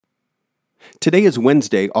Today is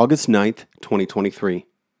Wednesday, August 9th, 2023.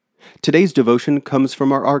 Today's devotion comes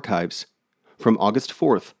from our archives from August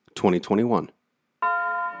 4th, 2021.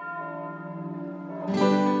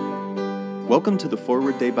 Welcome to the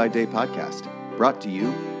Forward Day by Day podcast, brought to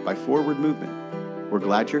you by Forward Movement. We're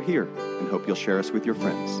glad you're here and hope you'll share us with your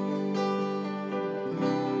friends.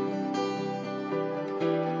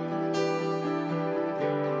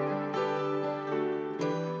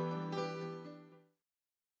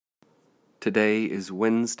 Today is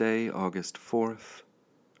Wednesday, August 4th.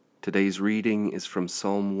 Today's reading is from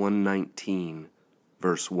Psalm 119,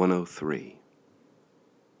 verse 103.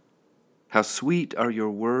 How sweet are your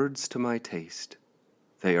words to my taste!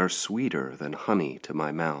 They are sweeter than honey to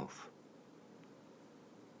my mouth.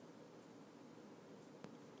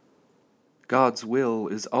 God's will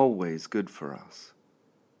is always good for us.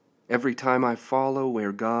 Every time I follow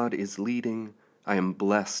where God is leading, I am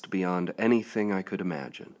blessed beyond anything I could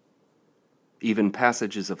imagine. Even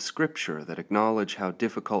passages of Scripture that acknowledge how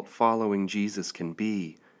difficult following Jesus can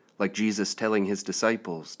be, like Jesus telling his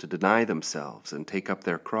disciples to deny themselves and take up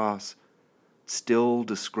their cross, still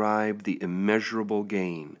describe the immeasurable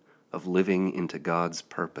gain of living into God's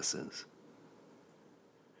purposes.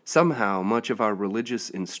 Somehow, much of our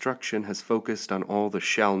religious instruction has focused on all the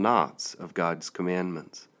shall nots of God's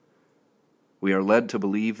commandments. We are led to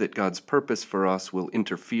believe that God's purpose for us will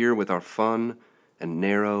interfere with our fun and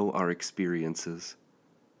narrow our experiences.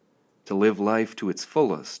 To live life to its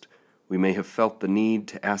fullest, we may have felt the need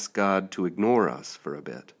to ask God to ignore us for a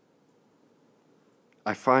bit.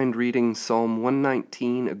 I find reading Psalm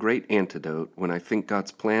 119 a great antidote when I think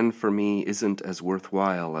God's plan for me isn't as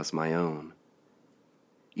worthwhile as my own.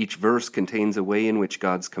 Each verse contains a way in which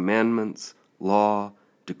God's commandments, law,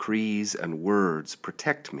 decrees, and words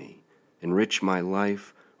protect me, enrich my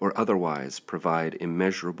life, or otherwise provide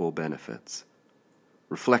immeasurable benefits.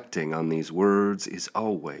 Reflecting on these words is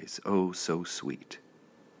always, oh, so sweet.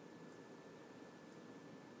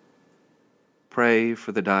 Pray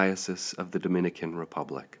for the Diocese of the Dominican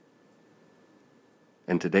Republic.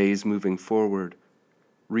 And today's moving forward,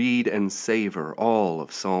 read and savor all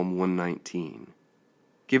of Psalm 119.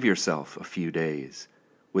 Give yourself a few days.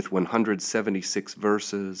 With 176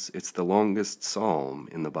 verses, it's the longest psalm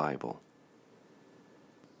in the Bible.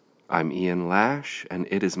 I'm Ian Lash, and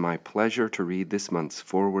it is my pleasure to read this month's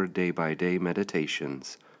Forward Day by Day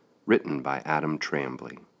Meditations, written by Adam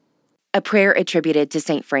Trambly. A prayer attributed to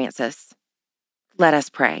St. Francis. Let us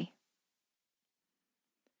pray.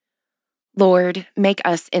 Lord, make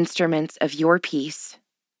us instruments of your peace.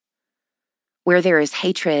 Where there is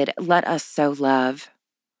hatred, let us sow love.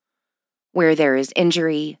 Where there is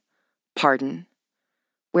injury, pardon.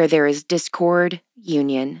 Where there is discord,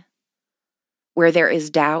 union. Where there is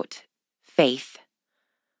doubt, faith.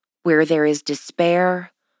 Where there is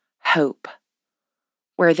despair, hope.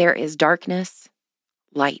 Where there is darkness,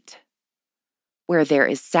 light. Where there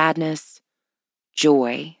is sadness,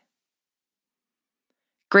 joy.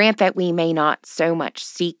 Grant that we may not so much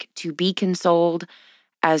seek to be consoled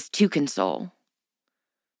as to console,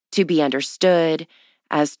 to be understood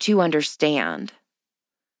as to understand,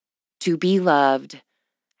 to be loved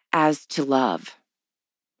as to love.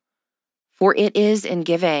 For it is in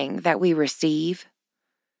giving that we receive,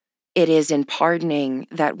 it is in pardoning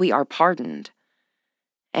that we are pardoned,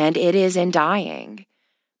 and it is in dying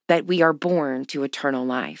that we are born to eternal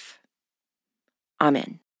life.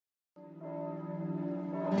 Amen.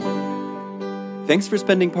 Thanks for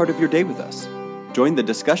spending part of your day with us. Join the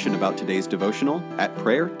discussion about today's devotional at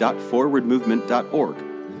prayer.forwardmovement.org,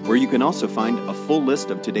 where you can also find a full list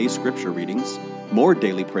of today's scripture readings, more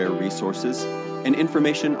daily prayer resources, and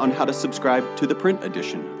information on how to subscribe to the print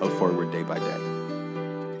edition of Forward Day by Day.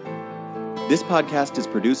 This podcast is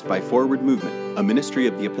produced by Forward Movement, a ministry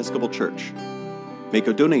of the Episcopal Church. Make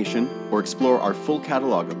a donation or explore our full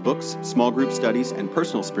catalog of books, small group studies, and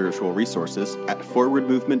personal spiritual resources at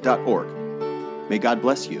forwardmovement.org. May God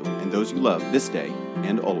bless you and those you love this day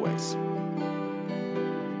and always.